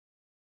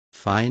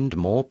Find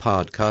more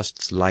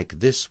podcasts like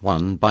this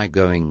one by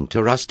going to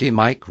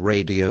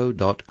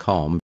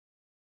rustymicradio.com.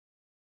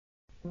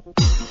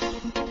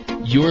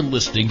 You're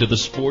listening to the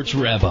Sports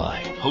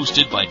Rabbi,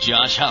 hosted by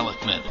Josh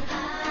Halikman.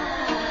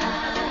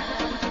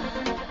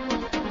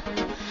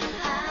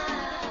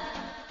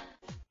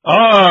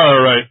 All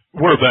right,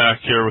 we're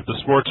back here with the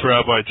Sports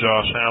Rabbi,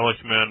 Josh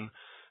Halikman.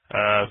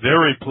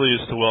 Very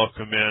pleased to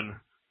welcome in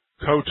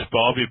Coach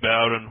Bobby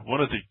Bowden, one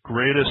of the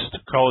greatest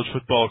college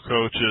football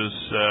coaches,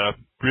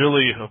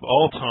 really of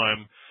all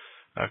time.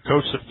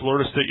 Coached at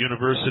Florida State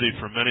University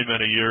for many,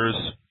 many years.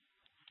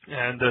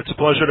 And it's a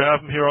pleasure to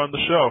have him here on the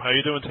show. How are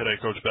you doing today,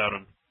 Coach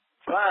Bowden?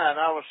 Fine.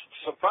 I was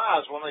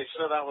surprised when they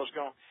said I was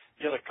going to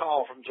get a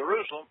call from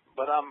Jerusalem,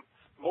 but I'm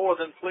more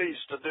than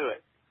pleased to do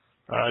it.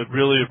 I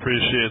really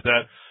appreciate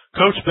that.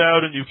 Coach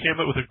Bowden, you came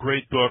out with a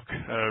great book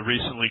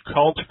recently,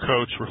 Called to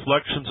Coach,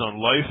 Reflections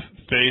on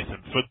Life, Faith,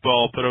 and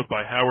Football, put out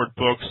by Howard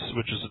Books,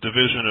 which is a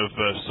division of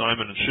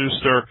Simon &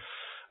 Schuster.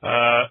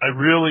 I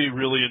really,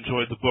 really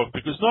enjoyed the book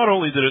because not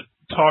only did it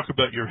talk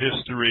about your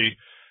history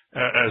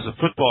as a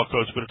football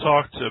coach, but it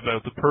talked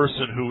about the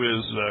person who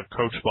is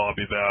Coach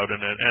Bobby Bowden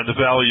and the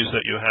values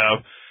that you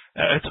have.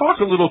 Talk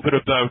a little bit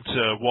about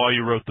why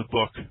you wrote the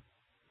book.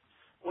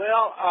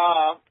 Well,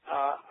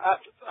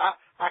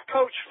 I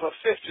coached for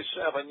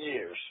 57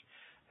 years,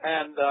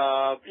 and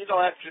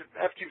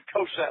after you've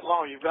coached that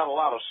long, you've got a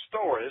lot of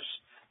stories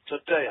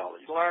to tell.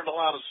 You learned a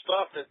lot of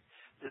stuff that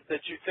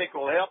you think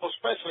will help,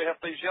 especially help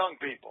these young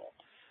people.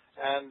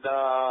 And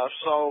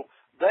so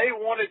they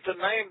wanted to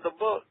name the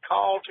book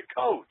Call to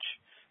Coach.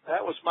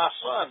 That was my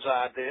son's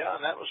idea, and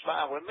that was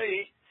fine with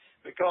me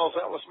because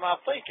that was my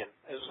thinking,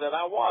 is that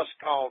I was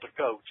called to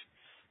coach.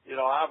 You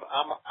know,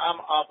 I'm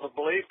of the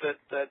belief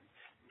that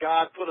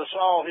God put us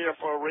all here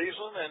for a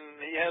reason, and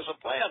He has a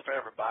plan for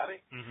everybody,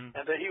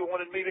 and that He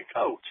wanted me to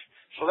coach.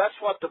 So that's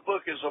what the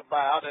book is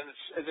about, and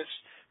it's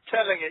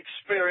telling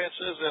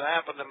experiences that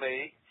happened to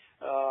me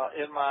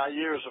in my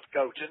years of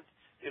coaching,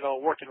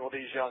 working with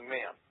these young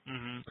men.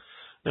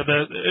 And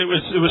that it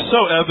was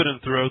so evident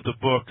throughout the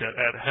book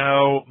at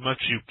how much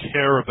you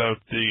care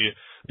about the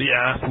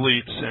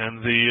athletes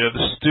and the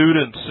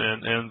students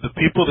and the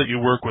people that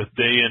you work with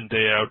day in,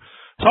 day out.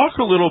 Talk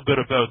a little bit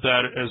about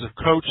that as a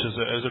coach,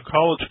 as a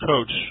college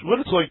coach, what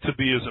it's like to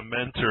be as a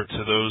mentor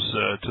to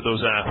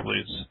those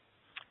athletes.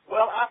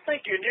 Well, I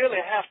think you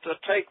nearly have to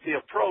take the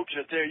approach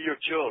that they're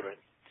your children.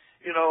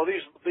 You know,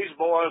 these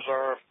boys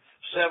are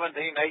 17,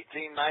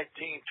 18,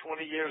 19,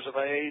 20 years of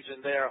age,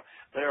 and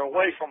they're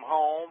away from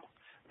home.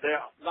 They're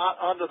not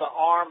under the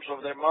arms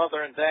of their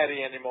mother and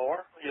daddy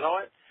anymore, you know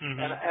it?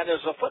 And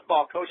as a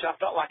football coach, I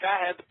felt like I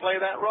had to play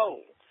that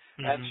role.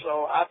 And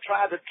so I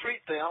tried to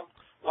treat them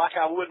like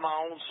I would my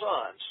own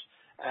sons,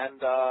 and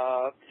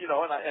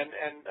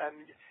and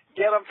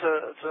get them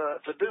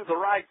to do the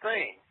right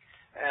thing.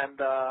 And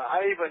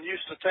I even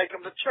used to take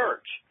them to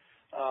church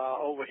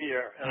over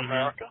here in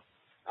America.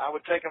 I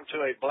would take them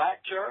to a black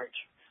church,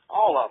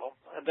 all of them,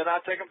 and then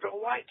I'd take them to a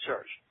white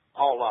church,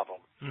 all of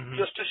them,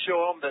 just to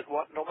show them that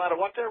no matter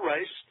what their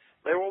race,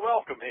 they were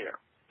welcome here,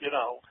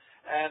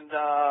 And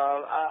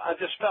I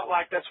just felt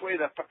like that's the way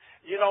and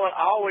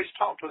I always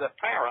talked to their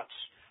parents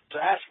to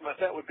ask them if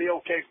that would be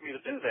okay for me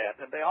to do that,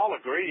 and they all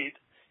agreed,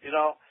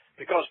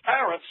 because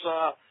parents,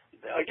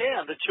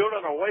 again, the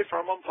children are away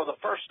from them for the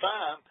first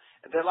time,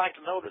 and they like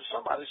to know that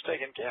somebody's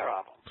taking care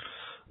of them.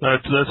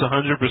 That's 100%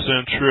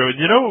 true.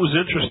 And what was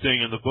interesting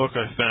in the book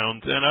I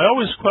found, and I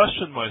always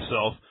questioned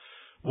myself,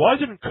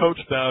 why didn't Coach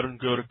Bowden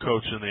go to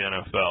coach in the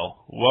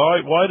NFL?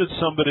 Why did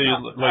somebody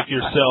like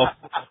yourself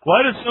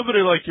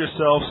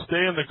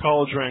stay in the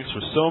college ranks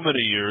for so many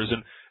years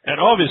and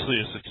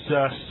obviously a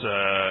success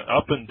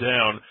up and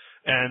down?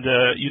 And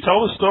you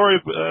tell the story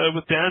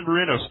with Dan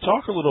Marino. So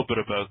talk a little bit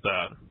about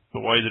that.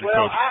 But why did coach?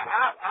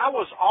 I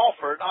was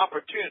offered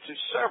opportunities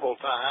several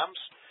times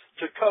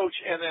to coach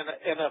in the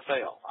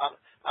NFL.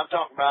 I'm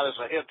talking about as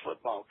a head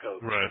football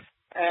coach. Right.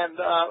 And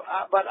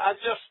but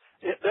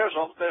there's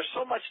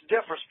so much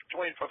difference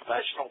between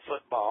professional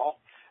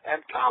football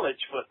and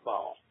college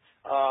football,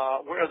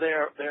 where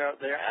they're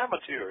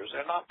amateurs,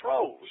 they're not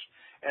pros,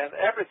 and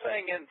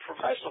everything in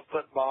professional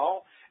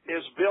football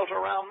is built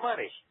around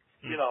money,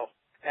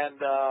 and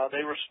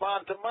they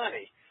respond to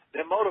money.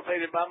 They're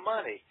motivated by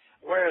money,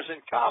 whereas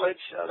in college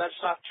that's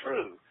not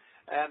true.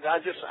 And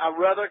I'd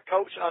rather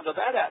coach under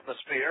that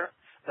atmosphere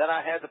than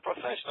I had the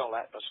professional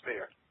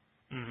atmosphere.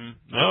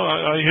 No,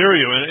 I hear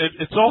you,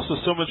 and it's also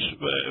so much.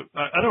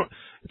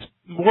 It's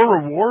more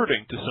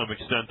rewarding to some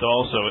extent.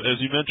 Also, as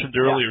you mentioned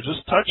earlier,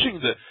 just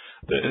touching the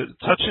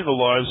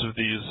lives of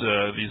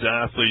these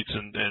athletes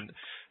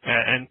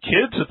and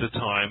kids at the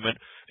time, and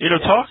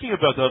talking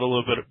about that a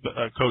little bit,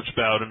 Coach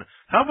Bowden.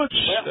 How much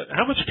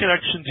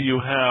connection do you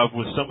have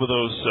with some of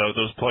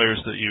those players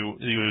that you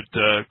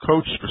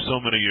coached for so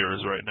many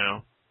years right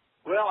now?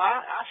 Well,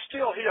 I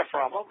still hear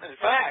from them. In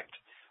fact,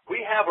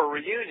 we have a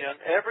reunion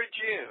every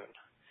June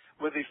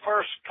with the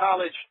first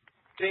college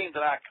team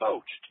that I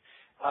coached.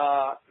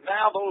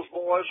 Now those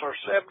boys are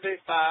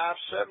 75,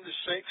 76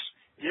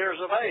 years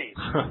of age.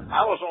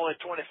 I was only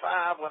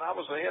 25 when I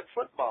was the head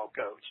football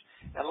coach,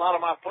 and a lot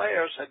of my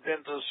players had been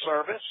to the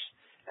service,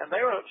 and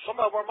some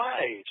of them were my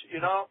age,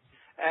 you know.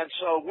 And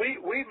so we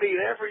meet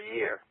every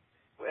year.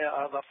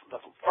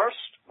 The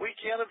first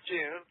weekend of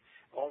June,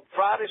 on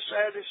Friday,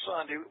 Saturday,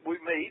 Sunday,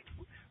 we meet.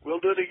 We'll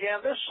do it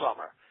again this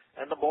summer,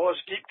 and the boys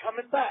keep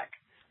coming back.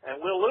 And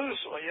we'll lose,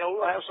 you know,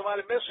 we'll have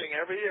somebody missing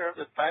every year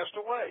that passed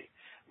away.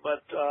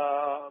 But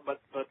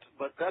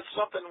that's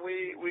something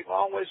we've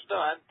always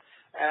done.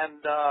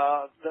 And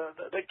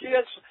the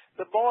kids,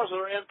 the boys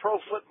that are in pro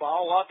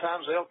football, a lot of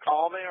times they'll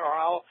call me, or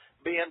I'll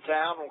be in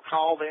town. We'll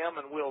call them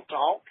and we'll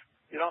talk.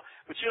 You know,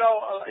 but you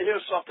know,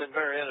 here's something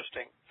very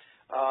interesting.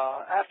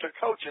 After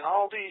coaching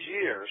all these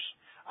years,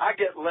 I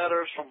get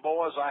letters from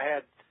boys I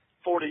had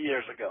 40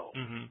 years ago,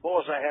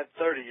 boys I had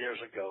 30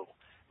 years ago,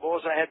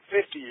 boys I had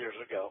 50 years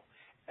ago,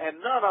 and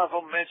none of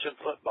them mention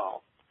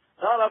football.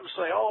 None of them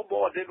say, "Oh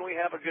boy, didn't we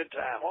have a good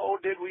time? Oh,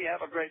 did we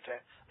have a great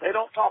time?" They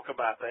don't talk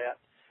about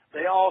that.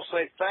 They all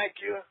say,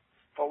 "Thank you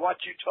for what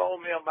you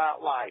told me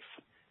about life."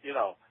 You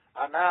know,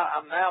 I'm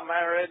now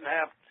married and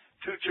have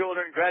 2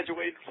 children,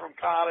 graduated from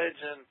college,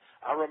 and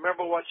I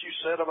remember what you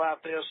said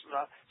about this and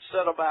I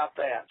said about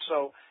that.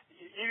 So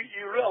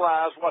you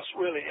realize what's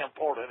really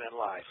important in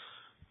life.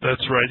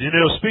 That's right. You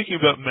know, speaking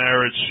about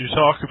marriage, you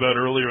talk about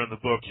earlier in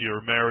the book your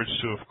marriage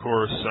to, of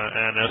course,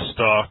 Ann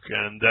Estock,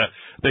 and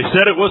they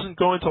said it wasn't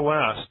going to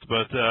last,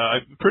 but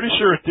I'm pretty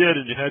sure it did,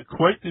 and you had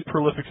quite the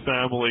prolific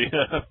family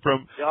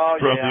from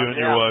you and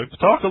your wife.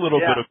 Talk a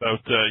little bit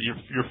about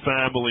your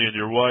family and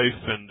your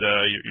wife and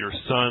your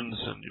sons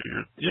and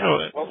you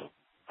know.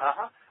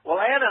 Well,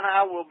 Ann and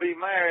I will be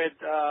married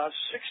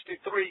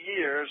 63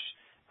 years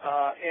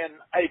in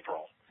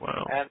April.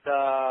 Wow. And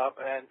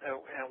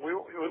we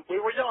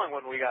were young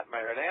when we got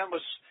married. Ann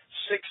was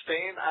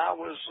 16, I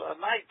was 19,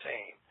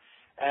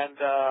 and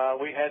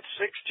we had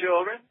 6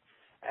 children,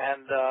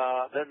 and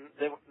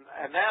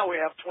now we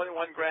have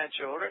 21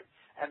 grandchildren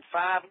and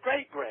 5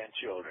 great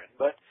grandchildren.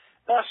 But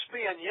us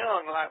being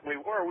young like we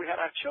were, we had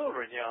our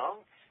children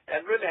young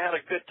and really had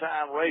a good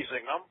time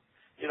raising them,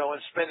 you know,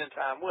 and spending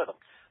time with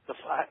them.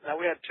 Now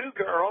we had 2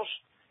 girls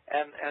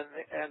and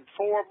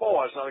 4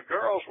 boys. Now the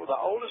girls were the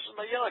oldest and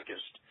the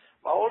youngest.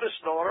 My oldest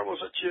daughter was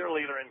a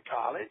cheerleader in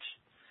college.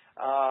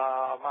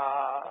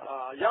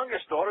 My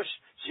youngest daughter,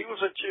 she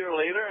was a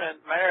cheerleader and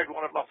married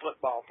one of my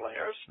football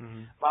players.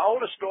 My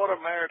oldest daughter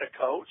married a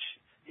coach.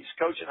 He's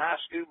coaching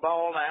high school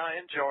ball now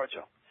in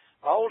Georgia.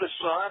 My oldest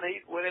son,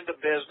 he went into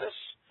business.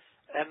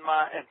 And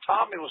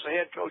Tommy was the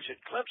head coach at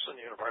Clemson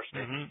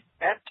University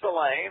and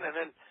Tulane. And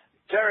then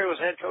Terry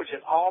was head coach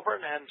at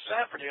Auburn and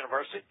Samford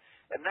University.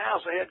 And now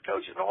is the head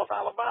coach at North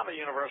Alabama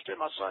University.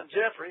 My son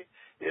Jeffrey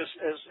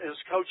is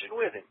coaching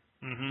with him.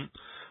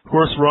 Of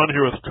course, we're on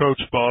here with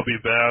Coach Bobby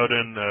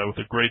Bowden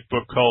with a great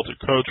book called To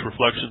Coach,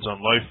 Reflections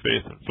on Life,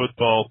 Faith, and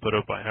Football, put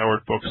out by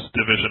Howard Books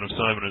Division of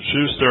Simon &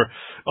 Schuster.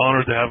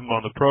 Honored to have him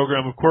on the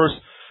program. Of course,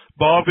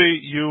 Bobby,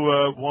 you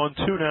won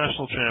 2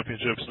 national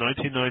championships,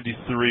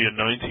 1993 and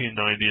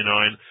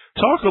 1999.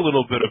 Talk a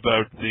little bit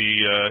about the,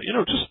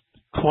 just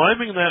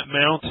climbing that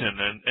mountain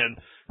and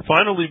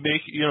finally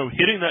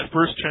hitting that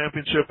first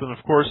championship, and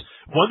of course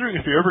wondering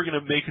if you're ever going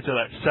to make it to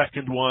that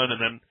second one, and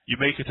then you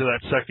make it to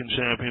that second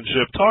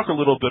championship. Talk a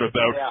little bit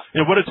about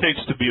what it takes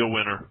to be a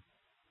winner.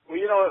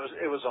 Well,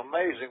 it was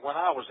amazing. When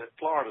I was at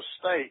Florida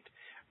State,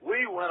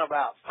 we went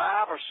about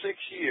 5 or 6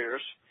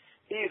 years,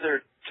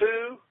 either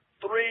 2,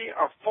 3,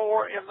 or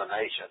 4 in the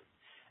nation,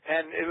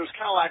 and it was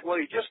kind of like, well,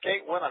 you just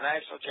can't win a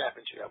national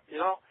championship, you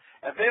know.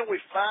 And then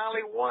we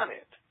finally won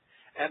it.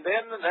 And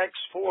then the next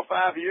 4 or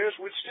 5 years,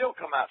 we'd still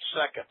come out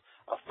second,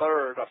 a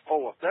third, a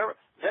fourth,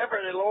 never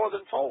any lower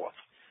than 4th.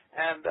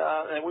 And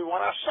we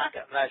won our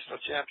second national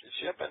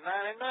championship in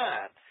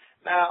 '99.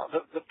 Now,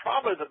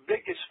 probably the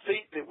biggest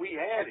feat that we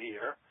had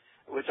here,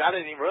 which I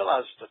didn't even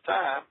realize at the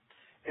time,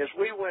 is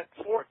we went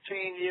 14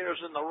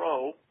 years in a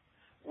row,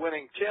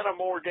 winning 10 or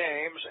more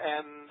games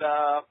and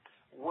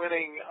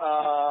winning,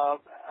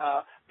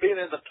 being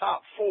in the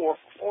top 4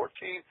 for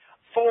 14,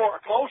 4 or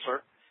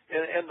closer.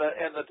 In the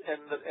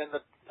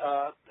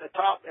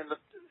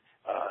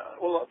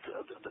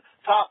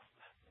top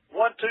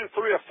 1, 2,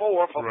 3, or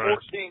 4 for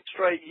 14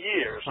 straight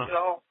years, you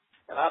know.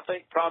 And I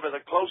think probably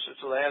the closest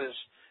to that is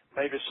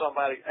maybe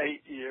somebody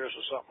 8 years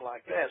or something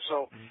like that.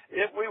 So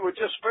we were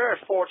just very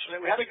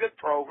fortunate. We had a good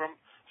program.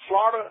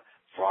 Florida's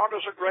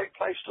a great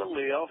place to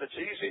live. It's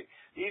easy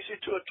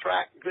to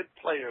attract good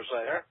players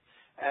there,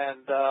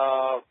 and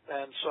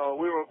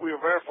so we were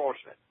very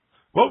fortunate.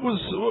 What were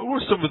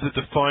some of the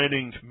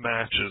defining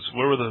matches?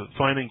 What were the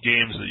defining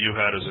games that you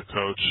had as a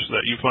coach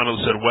that you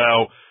finally said,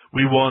 "Wow,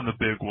 we won the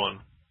big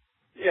one"?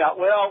 Yeah,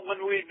 well,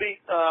 when we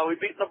beat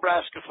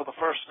Nebraska for the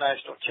first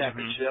national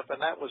championship, and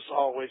that was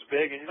always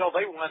big. And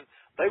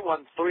they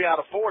won 3 out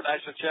of 4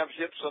 national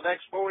championships the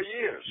next 4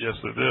 years. Yes,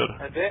 they did.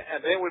 And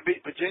then we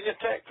beat Virginia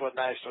Tech for a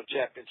national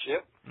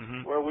championship,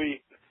 where we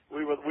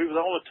were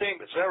the only team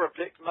that's ever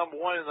picked number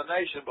 1 in the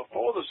nation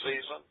before the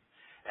season.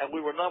 And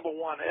we were number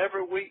 1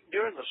 every week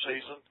during the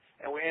season,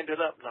 and we ended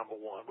up number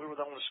 1. We were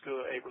the only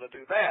school able to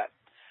do that.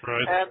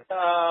 Right.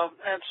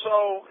 And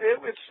so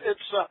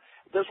it's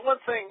there's one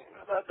thing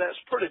that's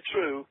pretty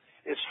true.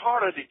 It's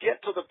harder to get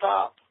to the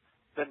top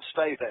than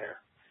stay there.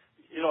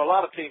 You know, a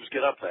lot of teams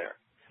get up there,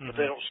 but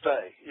they don't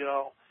stay. You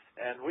know,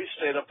 and we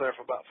stayed up there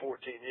for about 14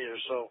 years.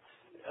 So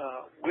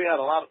we had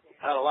a lot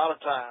of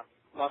time,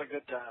 a lot of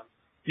good time.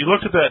 You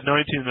looked at that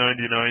 1999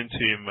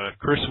 team.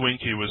 Chris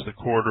Winkie was the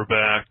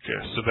quarterback.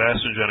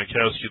 Sebastian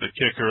Janikowski the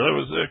kicker. That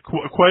was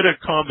quite a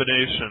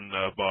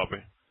combination,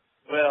 Bobby.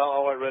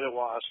 Well, it really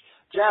was.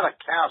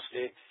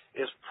 Janikowski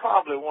is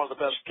probably one of the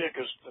best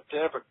kickers to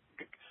ever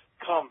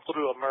come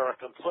through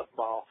American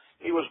football.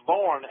 He was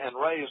born and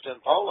raised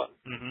in Poland,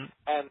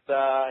 and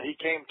he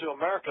came to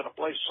America to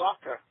play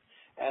soccer,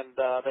 and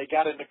they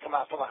got him to come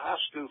out for the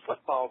high school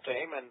football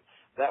team, and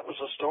that was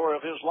the story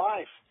of his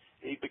life.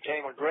 He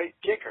became a great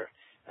kicker,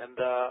 and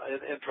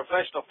in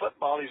professional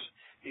football,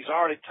 he's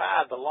already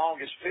tied the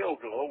longest field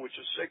goal, which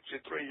is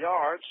 63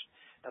 yards,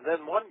 and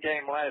then one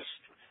game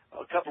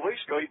a couple of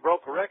weeks ago, he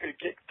broke a record. He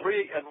kicked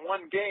 3 in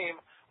one game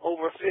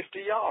over 50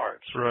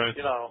 yards. Right.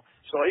 You know,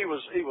 so he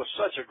was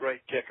such a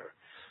great kicker.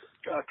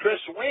 Chris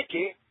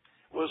Winkie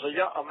was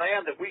a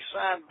man that we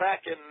signed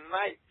back in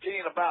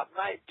about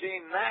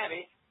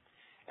 1990,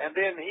 and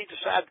then he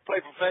decided to play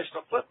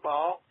professional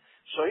football.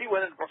 So he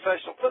went into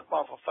professional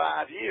football for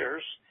 5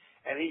 years,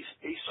 and he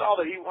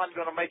saw that he wasn't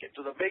going to make it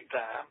to the big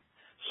time.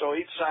 So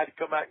he decided to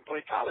come back and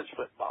play college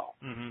football.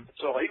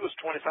 So he was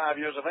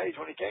 25 years of age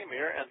when he came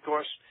here, and of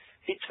course,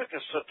 he took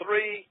us to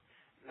 3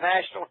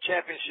 national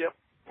championship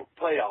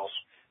playoffs.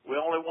 We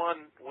only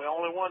won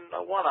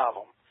one of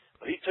them,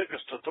 but he took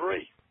us to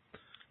 3.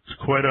 It's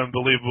quite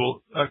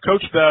unbelievable.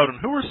 Coach Bowden,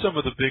 who are some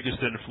of the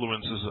biggest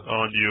influences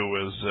on you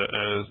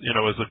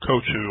as a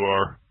coach who you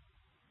are?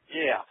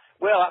 Yeah,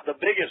 well, the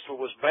biggest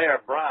was Bear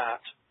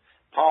Bryant,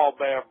 Paul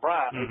Bear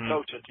Bryant, who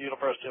coached at the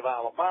University of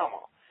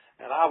Alabama,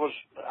 and I was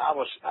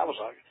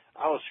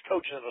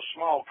coaching at a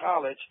small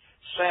college,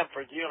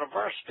 Samford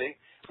University,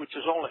 which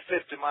is only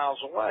 50 miles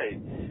away.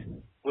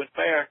 When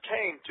Bear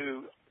came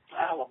to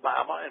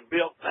Alabama and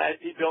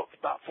he built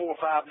about 4 or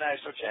 5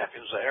 national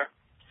champions there,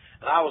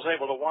 and I was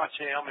able to watch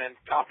him and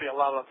copy a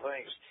lot of the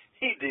things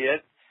he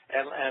did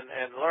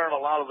and learn a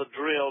lot of the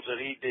drills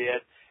that he did,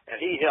 and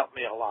he helped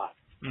me a lot.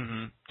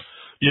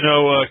 You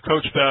know,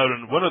 Coach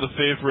Bowden, one of the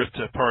favorite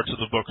parts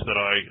of the book that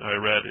I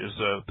read is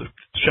the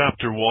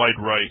chapter Wide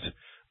Right,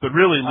 but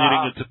really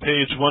leading into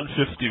page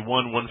 151,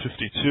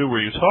 152,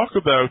 where you talk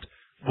about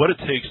what it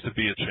takes to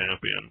be a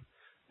champion.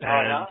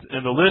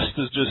 And the list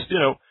is just,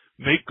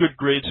 make good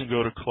grades and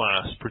go to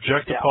class,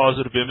 project a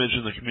positive image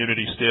in the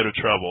community, stay out of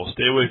trouble,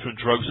 stay away from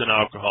drugs and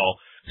alcohol,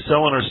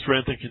 excel in our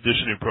strength and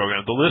conditioning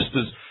program. The list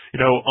is,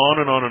 on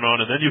and on and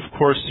on. And then, of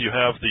course, you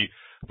have the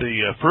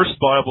first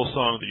Bible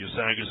song that you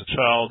sang as a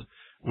child,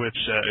 which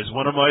is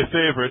one of my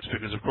favorites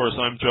because, of course,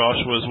 I'm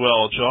Joshua as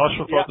well.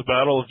 Joshua fought the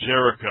Battle of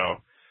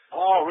Jericho.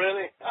 Oh,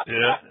 really?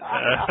 Yeah.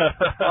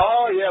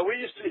 Oh, yeah. We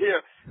used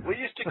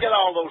to get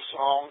all those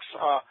songs.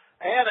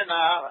 Ann and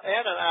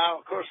I,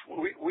 of course,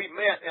 we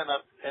met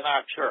in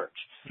our church.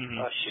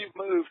 She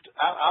moved.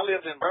 I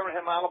lived in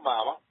Birmingham,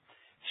 Alabama.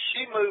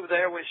 She moved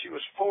there when she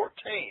was 14,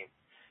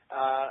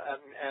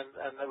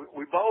 and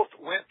we both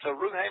went to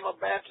Ruhama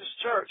Baptist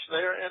Church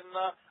there in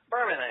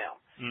Birmingham.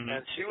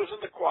 And she was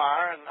in the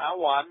choir, and I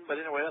wasn't. But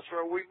anyway, that's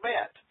where we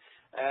met.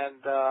 And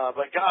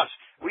but gosh,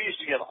 we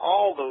used to get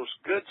all those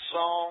good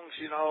songs,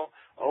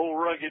 Old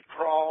Rugged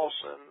Cross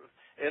and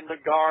In the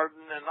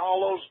Garden, and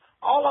all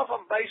of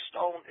them based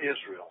on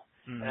Israel.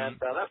 And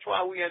that's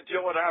why we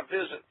enjoyed our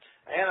visit.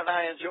 Ann and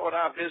I enjoyed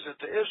our visit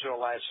to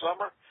Israel last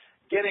summer,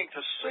 getting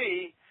to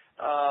see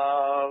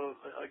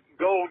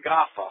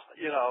Golgotha,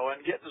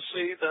 and get to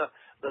see the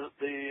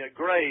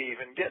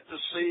grave, and get to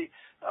see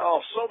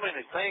so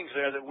many things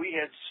there that we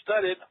had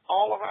studied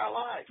all of our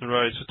life.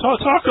 Right. So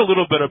talk a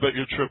little bit about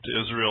your trip to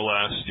Israel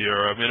last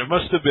year. I mean, it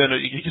must have been,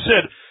 you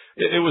said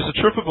it was a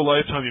trip of a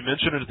lifetime. You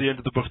mentioned it at the end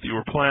of the book that you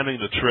were planning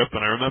the trip,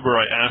 and I remember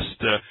I asked,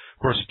 of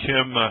course,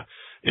 Kim,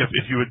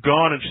 if you had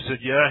gone, and she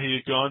said, yeah,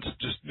 he had gone. So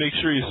just make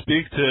sure you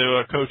speak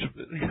to Coach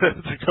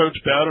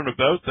Bowden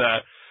about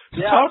that. So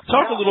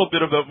talk a little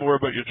bit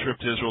more about your trip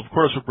to Israel. Of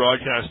course, we're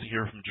broadcasting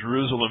here from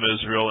Jerusalem,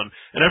 Israel, and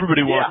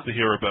everybody wants to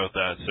hear about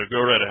that. So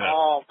go right ahead.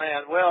 Oh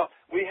man, well,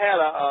 we had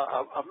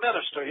a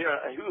minister here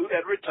who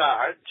had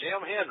retired,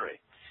 Jim Henry,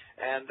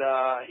 and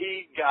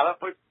he got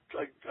up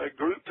a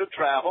group to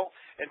travel.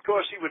 And of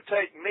course, he would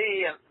take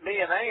me and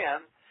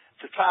Ann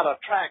to try to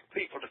attract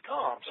people to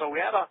come. So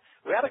we had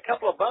a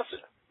couple of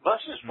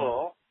buses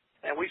full,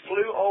 and we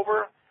flew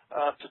over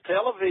to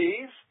Tel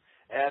Aviv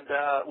and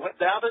went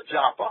down to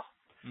Joppa.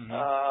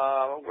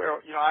 Where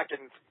I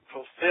can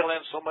fill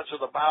in so much of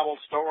the Bible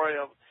story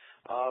of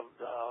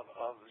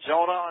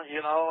Jonah,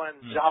 and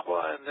Joppa,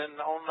 and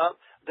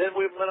then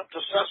we went up to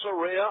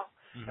Caesarea,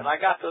 and I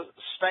got to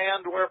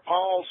stand where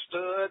Paul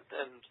stood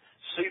and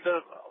see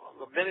the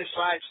many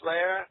sites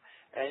there,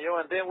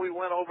 and then we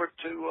went over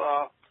to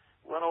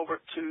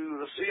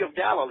the Sea of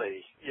Galilee,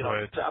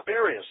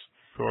 Tiberias.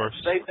 Of course.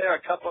 Stayed there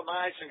a couple of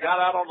nights and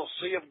got out on the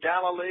Sea of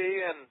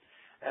Galilee,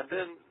 and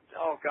then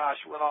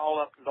went all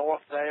up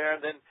north there,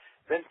 and then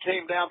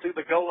came down through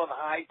the Golan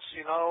Heights,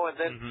 and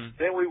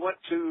then we went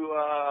to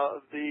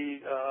the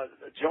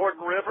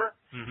Jordan River,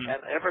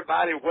 and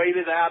everybody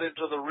waded out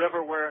into the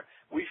river where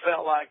we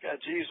felt like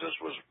Jesus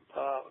was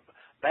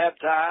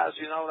baptized.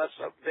 That's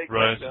a big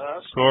thing to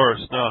us. Of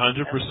course, no,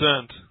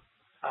 100%.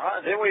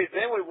 Then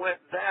we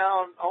went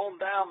down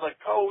the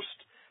coast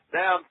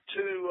down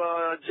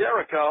to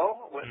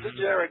Jericho. Went to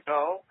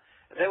Jericho,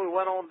 and then we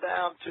went on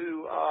down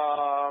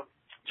to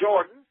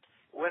Jordan.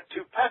 Went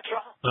to Petra,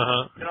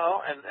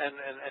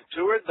 and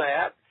toured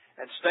that,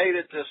 and stayed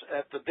at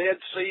the Dead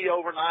Sea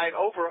overnight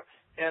over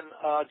in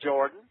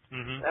Jordan.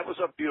 That was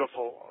a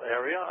beautiful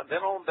area. And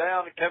then on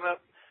down, it came up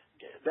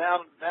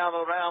down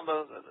around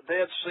the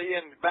Dead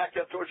Sea and back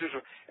up towards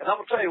Jerusalem. And I'm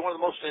gonna tell you one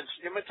of the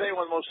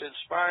most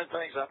inspiring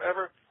things I've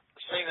ever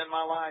seen in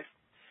my life.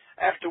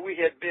 After we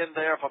had been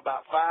there for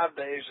about 5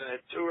 days and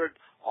had toured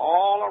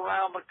all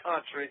around the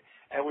country,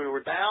 and we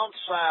were down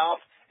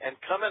south and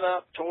coming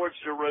up towards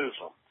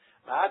Jerusalem.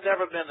 Now, I'd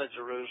never been to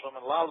Jerusalem,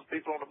 and a lot of the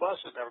people on the bus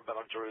had never been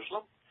to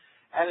Jerusalem.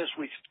 And as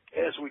we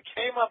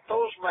came up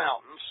those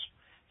mountains,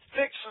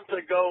 fixing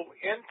to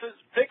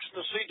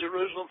see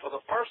Jerusalem for the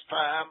first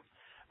time,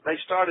 they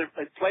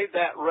played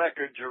that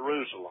record,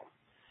 Jerusalem.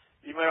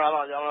 You remember,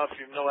 I don't know if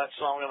you know that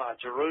song or not,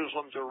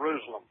 Jerusalem,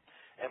 Jerusalem.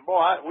 And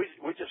boy,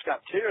 we just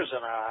got tears in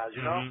our eyes,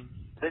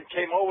 Then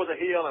came over the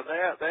hill, and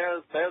there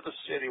the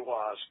city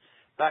was,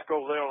 back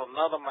over there on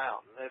another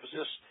mountain. It was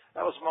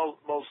that was the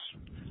most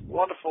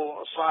wonderful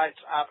sights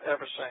I've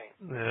ever seen.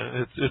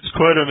 Yeah, it's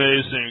quite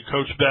amazing,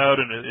 Coach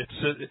Bowden.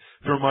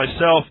 For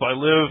myself, I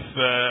live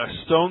a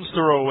stone's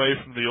throw away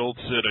from the old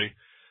city.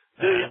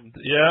 I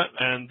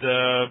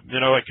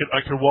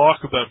could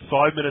walk about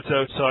 5 minutes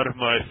outside of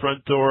my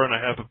front door, and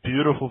I have a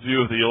beautiful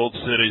view of the old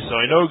city. So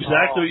I know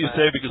exactly what you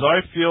say, because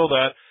I feel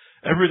that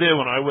every day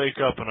when I wake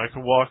up and I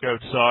can walk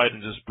outside and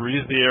just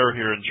breathe the air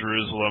here in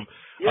Jerusalem.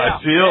 I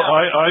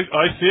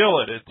feel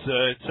it.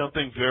 It's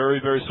something very,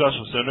 very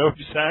special. So I know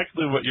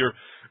exactly what you're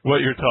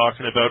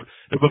talking about.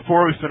 And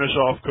before we finish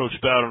off, Coach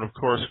Bowden, of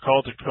course,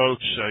 Call to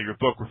Coach, your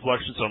book,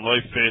 Reflections on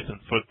Life, Faith, and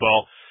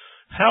Football.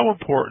 How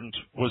important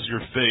was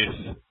your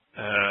faith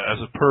as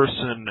a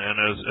person and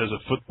as a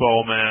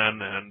football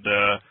man, and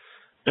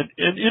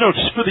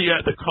just for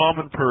the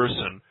common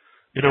person,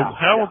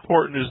 how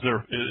important is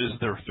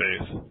their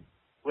faith?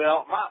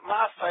 Well,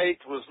 my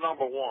faith was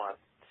number one.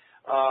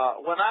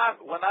 When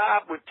I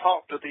would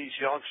talk to these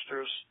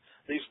youngsters,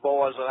 these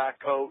boys that I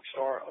coached,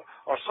 or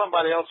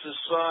somebody else's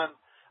son,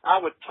 I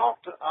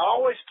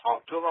always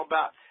talk to them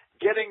about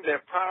getting their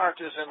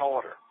priorities in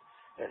order.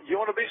 And you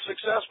want to be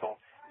successful?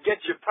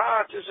 Get your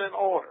priorities in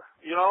order,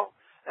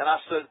 And I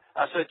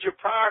said, your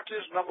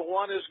priorities, number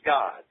one is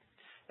God.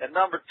 And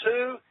number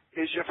two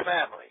is your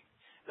family.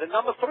 Then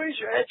number three is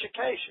your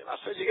education. I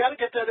said, you got to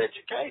get that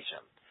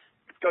education,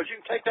 because you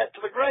can take that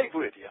to the grave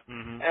with you.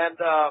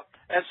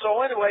 And so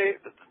anyway,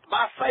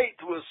 my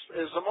faith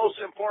is the most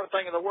important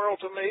thing in the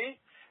world to me,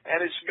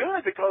 and it's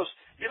good because,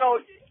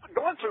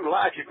 going through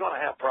life, you're going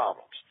to have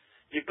problems.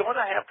 You're going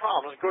to have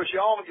problems. Of course,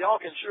 y'all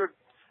can sure,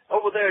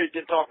 over there you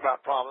can talk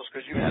about problems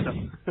because you had to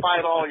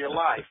fight all your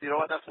life. And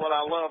that's what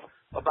I love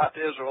about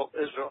the Israel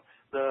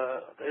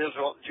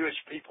Jewish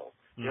people,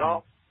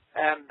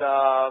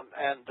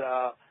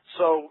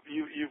 so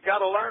you've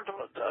got to learn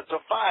to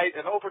fight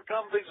and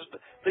overcome these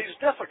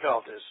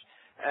difficulties,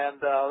 and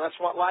that's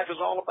what life is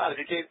all about.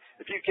 If you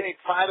can't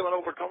fight them and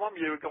overcome them,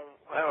 you're going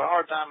to have a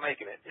hard time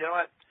making it.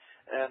 But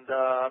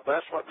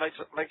that's what makes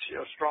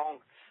you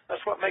strong. That's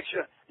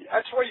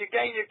where you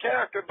gain your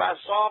character, by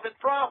solving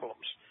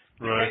problems.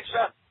 Right.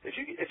 If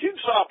you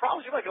can solve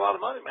problems, you make a lot of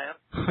money, man.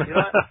 You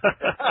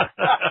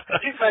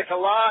make a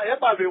lot.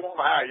 Everybody will want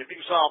to hire you if you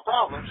can solve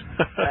problems.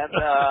 And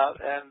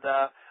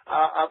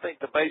I think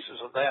the basis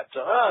of that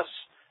to us,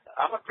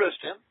 I'm a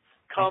Christian,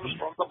 comes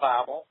from the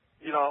Bible,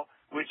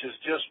 which is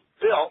just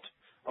built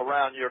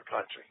around your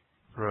country.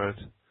 Right.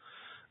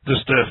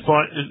 Just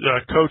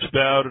Coach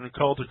Bowden,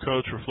 Call to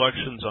Coach,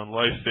 Reflections on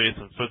Life, Faith,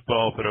 and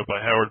Football, put out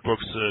by Howard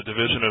Books,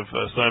 division of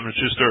Simon &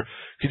 Schuster.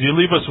 Could you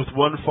leave us with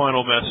one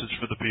final message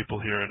for the people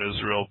here in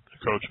Israel,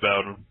 Coach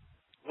Bowden?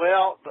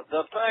 Well,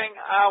 the thing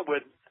I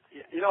would,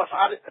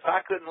 if I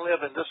couldn't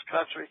live in this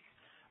country,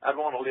 I'd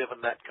want to live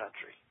in that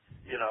country,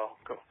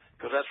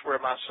 because that's where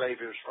my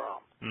Savior's from.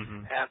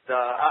 And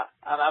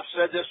I've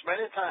said this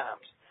many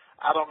times.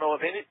 I don't know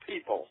of any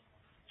people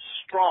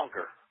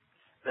stronger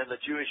than the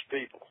Jewish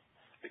people,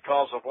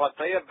 because of what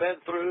they have been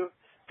through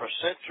for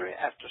century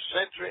after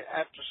century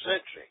after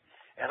century.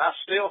 And I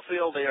still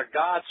feel they are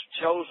God's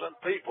chosen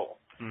people,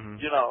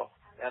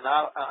 And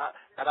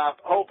I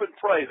hope and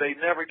pray they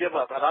never give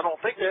up, and I don't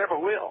think they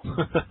ever will.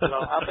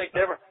 I think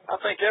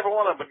every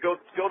one of them would go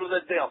to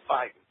the death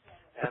fighting,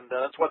 and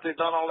that's what they've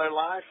done all their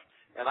life.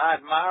 And I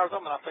admire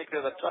them, and I think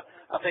they're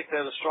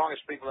the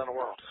strongest people in the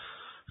world.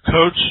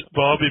 Coach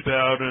Bobby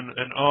Bowden,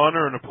 an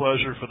honor and a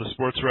pleasure for the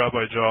Sports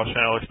Rabbi Josh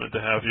Halikman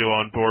to have you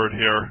on board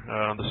here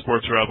on the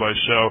Sports Rabbi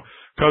Show.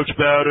 Coach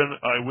Bowden,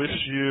 I wish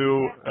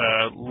you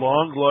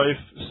long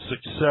life,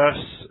 success.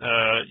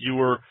 You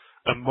were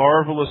a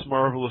marvelous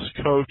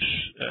coach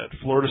at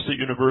Florida State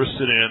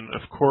University, and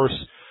of course,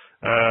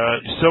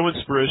 so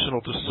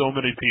inspirational to so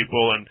many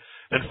people.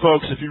 And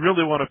folks, if you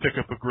really want to pick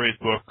up a great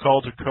book,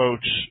 Call to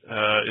Coach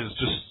is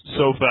just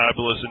so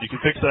fabulous, and you can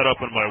pick that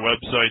up on my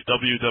website,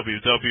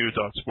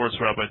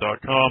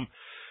 www.sportsrabbi.com.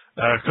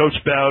 Coach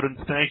Bowden,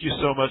 thank you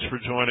so much for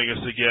joining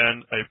us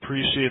again. I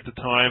appreciate the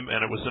time,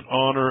 and it was an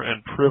honor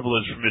and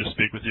privilege for me to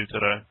speak with you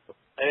today.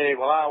 Hey,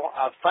 well,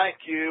 I thank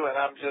you, and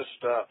I'm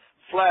just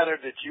flattered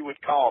that you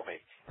would call me.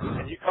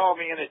 And you call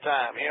me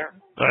anytime here.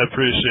 I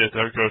appreciate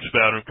that, Coach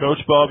Bowden. Coach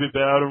Bobby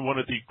Bowden, one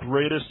of the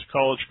greatest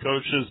college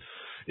coaches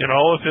in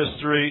all of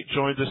history,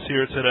 joined us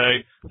here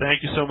today.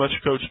 Thank you so much,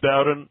 Coach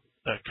Bowden.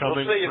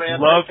 Coming we'll see you, man.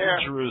 love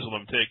from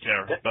Jerusalem. Take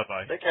care.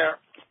 Bye-bye. Take care.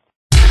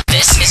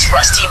 This is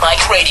Rusty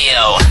Mike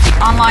Radio.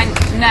 Online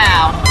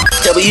now.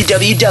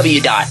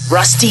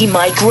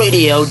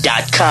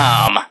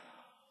 www.rustymikeradio.com